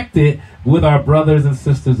connected with our brothers and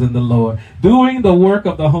sisters in the Lord, doing the work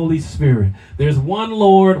of the Holy Spirit. There's one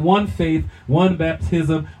Lord, one faith, one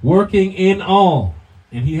baptism, working in all.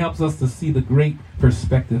 And he helps us to see the great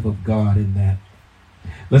perspective of God in that.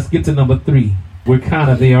 Let's get to number 3. We're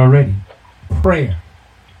kind of there already. Prayer.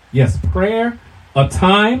 Yes, prayer, a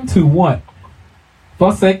time to what?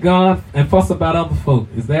 Fuss at God and fuss about other folk.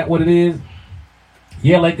 Is that what it is?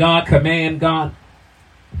 Yell at God, command God,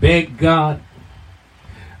 beg God.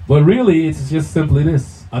 But really, it's just simply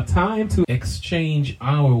this. A time to exchange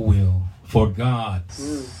our will for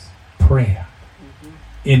God's prayer.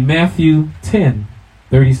 In Matthew 10,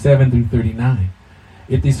 37 through 39,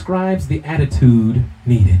 it describes the attitude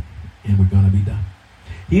needed. And we're going to be done.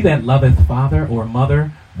 He that loveth father or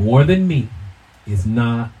mother more than me is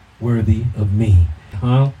not worthy of me.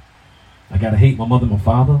 Huh? I got to hate my mother and my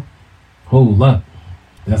father? Hold up.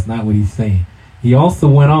 That's not what he's saying. He also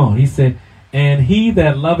went on. He said, and he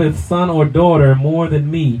that loveth son or daughter more than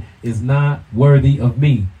me is not worthy of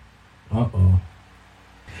me. Uh-oh.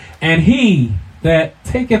 And he that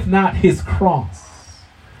taketh not his cross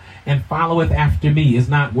and followeth after me is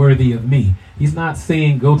not worthy of me. He's not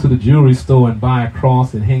saying go to the jewelry store and buy a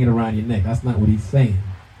cross and hang it around your neck. That's not what he's saying.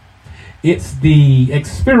 It's the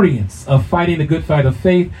experience of fighting the good fight of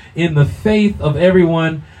faith in the faith of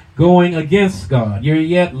everyone going against God. You're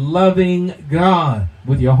yet loving God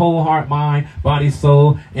with your whole heart, mind, body,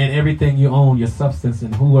 soul, and everything you own, your substance,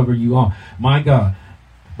 and whoever you are. My God.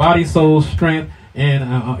 Body, soul, strength,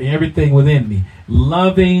 and everything within me.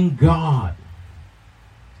 Loving God.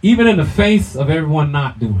 Even in the face of everyone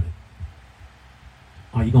not doing it.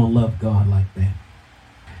 Are you going to love God like that?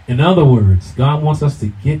 In other words, God wants us to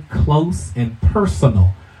get close and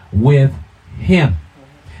personal with Him.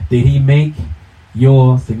 Did He make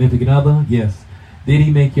your significant other? Yes. Did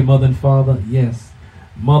He make your mother and father? Yes.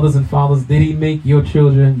 Mothers and fathers, did He make your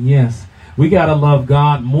children? Yes. We got to love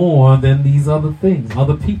God more than these other things,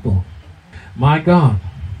 other people. My God,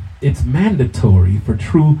 it's mandatory for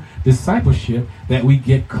true discipleship that we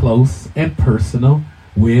get close and personal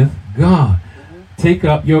with God. Take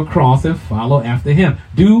up your cross and follow after Him.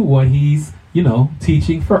 Do what He's,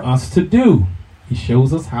 teaching for us to do. He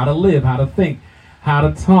shows us how to live, how to think, how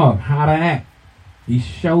to talk, how to act. He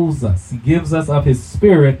shows us. He gives us of His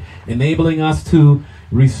Spirit, enabling us to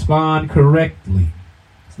respond correctly.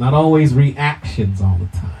 It's not always reactions all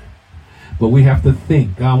the time. But we have to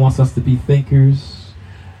think. God wants us to be thinkers.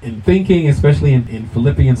 In thinking, especially in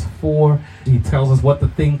Philippians 4, He tells us what to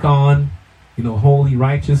think on. Holy,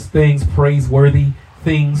 righteous things, praiseworthy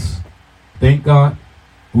things. Thank God.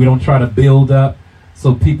 We don't try to build up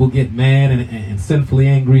so people get mad and sinfully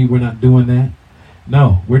angry. We're not doing that.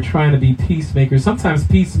 No, we're trying to be peacemakers. Sometimes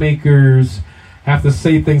peacemakers have to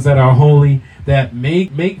say things that are holy, that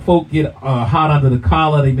make folk get hot under the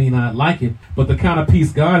collar. They may not like it. But the kind of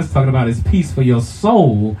peace God is talking about is peace for your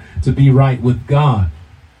soul to be right with God.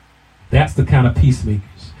 That's the kind of peacemakers.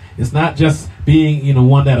 It's not just being,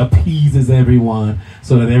 one that appeases everyone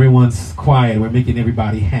so that everyone's quiet. We're making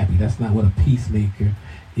everybody happy. That's not what a peacemaker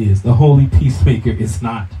is. The holy peacemaker is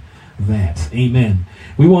not that. Amen.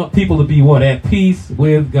 We want people to be what? At peace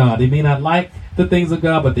with God. They may not like the things of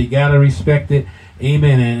God, but they got to respect it.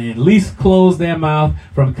 Amen. And at least close their mouth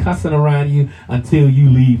from cussing around you until you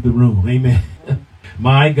leave the room. Amen.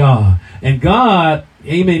 My God. And God,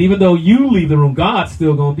 amen, even though you leave the room, God's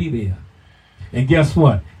still going to be there. And guess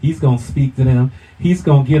what? He's going to speak to them. He's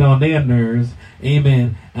going to get on their nerves,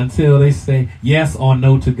 amen, until they say yes or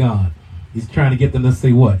no to God. He's trying to get them to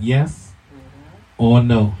say what? Yes or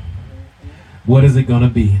no? What is it going to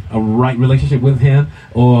be? A right relationship with Him,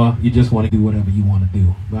 or you just want to do whatever you want to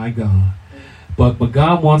do? My God. But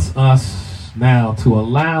God wants us now to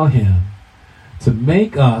allow Him to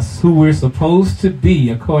make us who we're supposed to be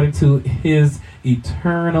according to His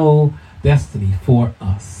eternal destiny for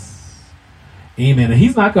us. Amen. And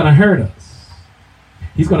He's not going to hurt us.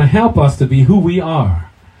 He's going to help us to be who we are,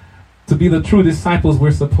 to be the true disciples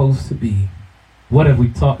we're supposed to be. What have we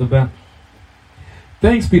talked about?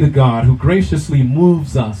 Thanks be to God who graciously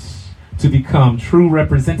moves us to become true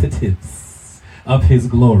representatives of His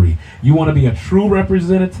glory. You want to be a true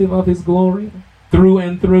representative of His glory? Through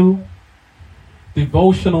and through?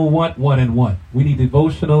 Devotional what, and what? We need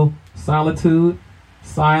devotional solitude,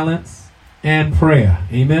 silence, and prayer.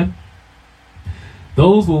 Amen?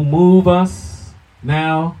 Those will move us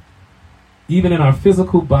now, even in our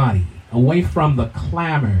physical body, away from the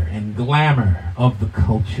clamor and glamour of the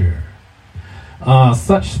culture.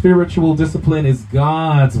 Such spiritual discipline is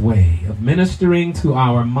God's way of ministering to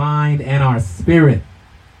our mind and our spirit.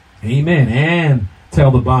 Amen. And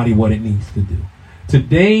tell the body what it needs to do.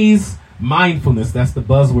 Today's mindfulness, that's the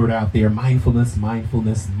buzzword out there, mindfulness,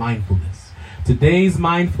 mindfulness, mindfulness. Today's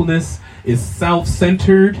mindfulness is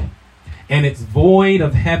self-centered, and it's void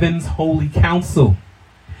of heaven's holy counsel.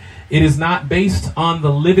 It is not based on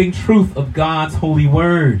the living truth of God's holy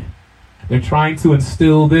word. They're trying to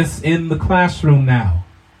instill this in the classroom now.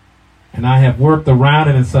 And I have worked around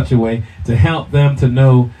it in such a way to help them to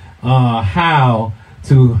know how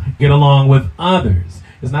to get along with others.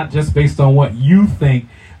 It's not just based on what you think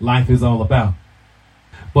life is all about,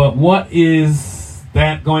 but what is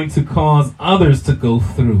that going to cause others to go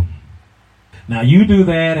through. Now you do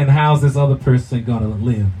that, and how's this other person going to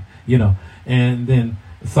live? And then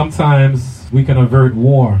sometimes we can avert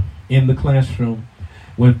war in the classroom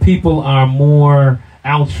when people are more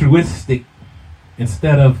altruistic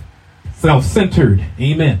instead of self-centered.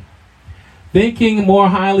 Amen. Thinking more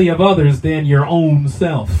highly of others than your own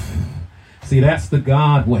self. See, that's the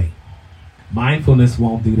God way. Mindfulness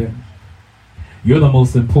won't do that. You're the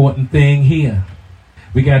most important thing here.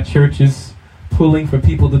 We got churches pulling for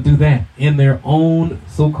people to do that in their own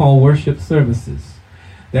so-called worship services.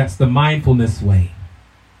 That's the mindfulness way.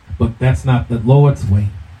 But that's not the Lord's way.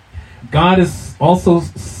 God is also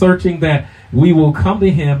searching that we will come to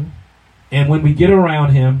Him And when we get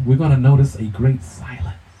around him, we're going to notice a great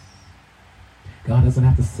silence. God doesn't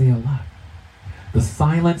have to say a lot. The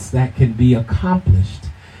silence that can be accomplished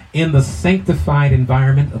in the sanctified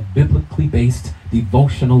environment of biblically based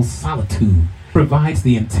devotional solitude provides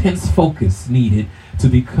the intense focus needed to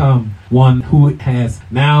become one who has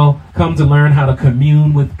now come to learn how to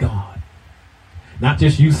commune with God. Not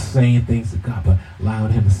just you saying things to God, but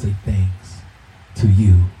allowing him to say things to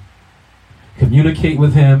you. Communicate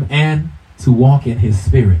with him and to walk in his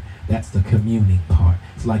spirit. That's the communing part.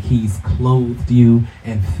 It's like he's clothed you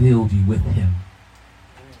and filled you with him.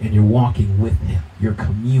 And you're walking with him. You're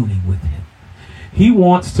communing with him. He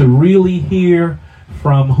wants to really hear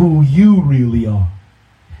from who you really are.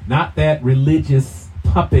 Not that religious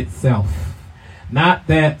puppet self. Not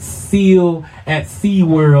that seal at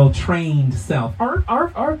SeaWorld trained self.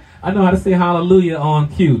 I know how to say hallelujah on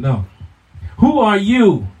cue. No. Who are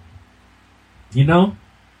you? You know?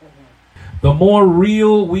 The more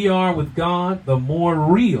real we are with God, the more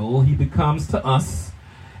real he becomes to us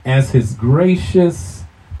as his gracious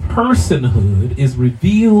personhood is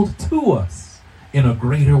revealed to us in a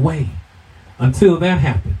greater way. Until that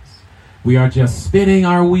happens, we are just spinning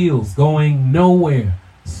our wheels, going nowhere,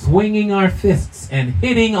 swinging our fists and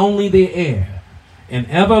hitting only the air, and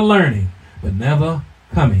ever learning, but never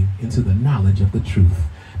coming into the knowledge of the truth,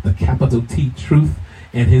 the capital T truth,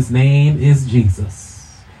 and his name is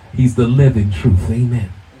Jesus. He's the living truth.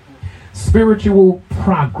 Amen. Spiritual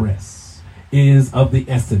progress is of the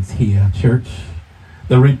essence here, church.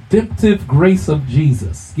 The redemptive grace of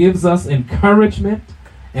Jesus gives us encouragement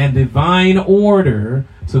and divine order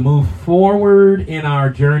to move forward in our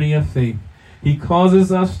journey of faith. He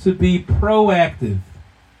causes us to be proactive.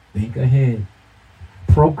 Think ahead.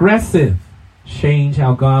 Progressive. Change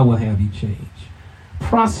how God will have you change.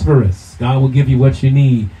 Prosperous. God will give you what you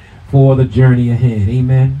need for the journey ahead.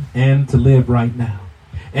 Amen. And to live right now.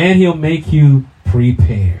 And he'll make you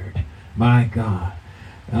prepared. My God.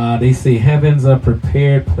 They say heaven's a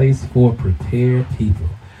prepared place for prepared people.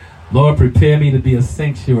 Lord, prepare me to be a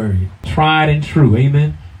sanctuary, tried and true.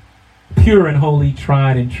 Amen. Pure and holy,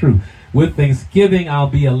 tried and true. With thanksgiving, I'll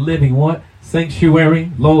be a living what?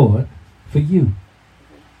 Sanctuary, Lord, for you.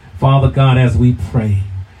 Father God, as we pray,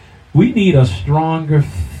 we need a stronger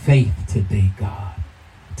faith today, God,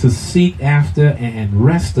 to seek after and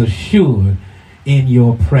rest assured in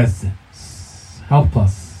your presence. Help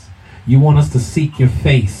us. You want us to seek your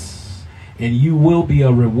face, and you will be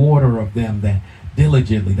a rewarder of them that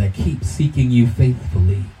diligently, that keep seeking you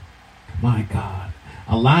faithfully. My God,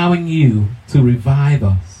 allowing you to revive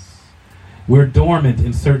us. We're dormant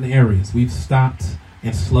in certain areas. We've stopped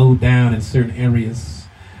and slowed down in certain areas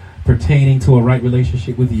pertaining to a right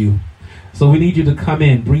relationship with you. So we need you to come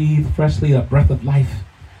in, breathe freshly a breath of life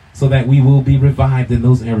so that we will be revived in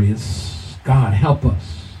those areas. God, help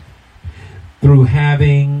us through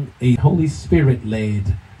having a Holy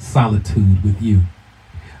Spirit-led solitude with you.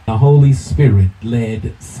 A Holy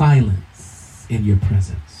Spirit-led silence in your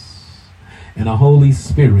presence. And a Holy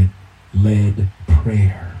Spirit-led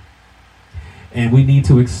prayer. And we need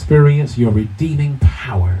to experience your redeeming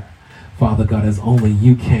power, Father God, as only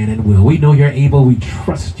you can and will. We know you're able. We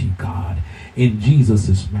trust you, God, in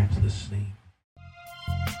Jesus' matchless name.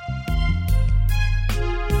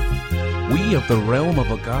 We of the Realm of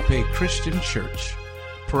Agape Christian Church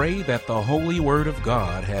pray that the Holy Word of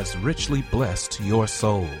God has richly blessed your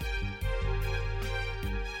soul.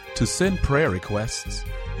 To send prayer requests,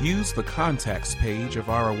 use the contacts page of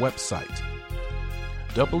our website,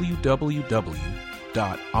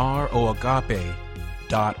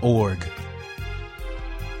 www.roagape.org.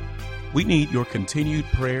 We need your continued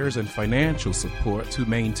prayers and financial support to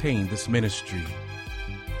maintain this ministry.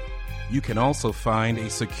 You can also find a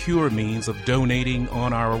secure means of donating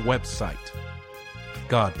on our website.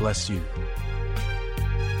 God bless you.